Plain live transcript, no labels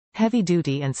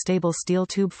Heavy-duty and stable steel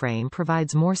tube frame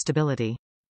provides more stability.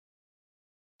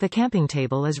 The camping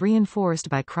table is reinforced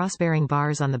by cross-bearing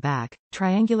bars on the back.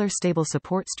 Triangular stable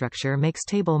support structure makes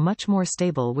table much more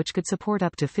stable, which could support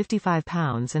up to 55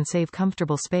 pounds and save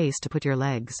comfortable space to put your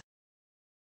legs.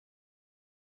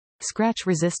 Scratch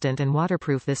resistant and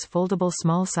waterproof. This foldable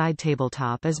small side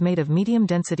tabletop is made of medium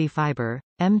density fiber,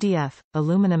 MDF,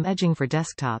 aluminum edging for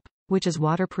desktop, which is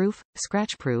waterproof,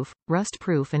 scratch-proof,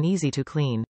 rust-proof and easy to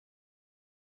clean.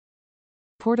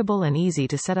 Portable and easy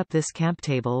to set up. This camp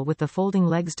table with the folding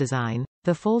legs design.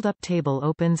 The fold-up table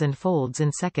opens and folds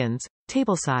in seconds.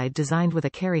 Table side designed with a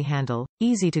carry handle,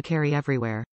 easy to carry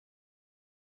everywhere.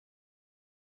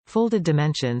 Folded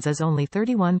dimensions is only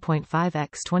 31.5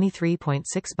 x 23.6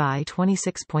 by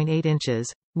 26.8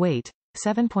 inches, weight,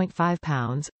 7.5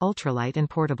 pounds, ultralight and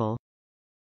portable.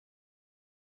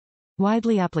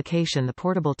 Widely application. The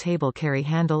portable table carry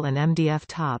handle and MDF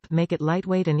top make it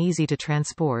lightweight and easy to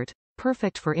transport,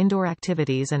 perfect for indoor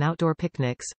activities and outdoor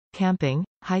picnics, camping,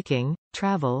 hiking,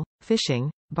 travel, fishing,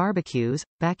 barbecues,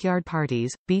 backyard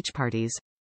parties, beach parties.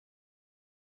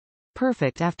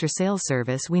 Perfect after-sales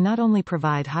service. We not only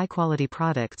provide high-quality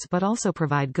products but also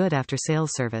provide good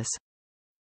after-sales service.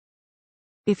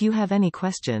 If you have any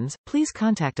questions, please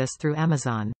contact us through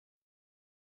Amazon.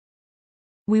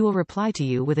 We will reply to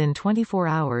you within 24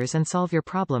 hours and solve your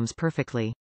problems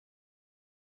perfectly.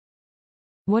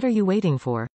 What are you waiting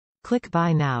for? Click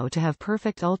buy now to have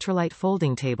perfect ultralight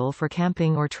folding table for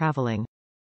camping or traveling.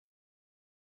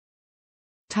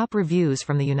 Top reviews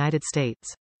from the United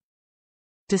States.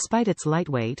 Despite its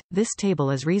lightweight, this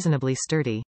table is reasonably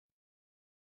sturdy.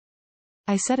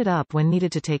 I set it up when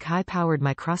needed to take high-powered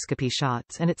microscopy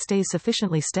shots and it stays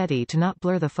sufficiently steady to not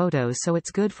blur the photos, so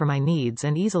it's good for my needs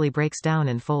and easily breaks down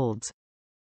and folds.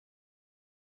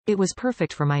 It was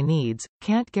perfect for my needs,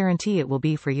 can't guarantee it will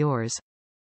be for yours.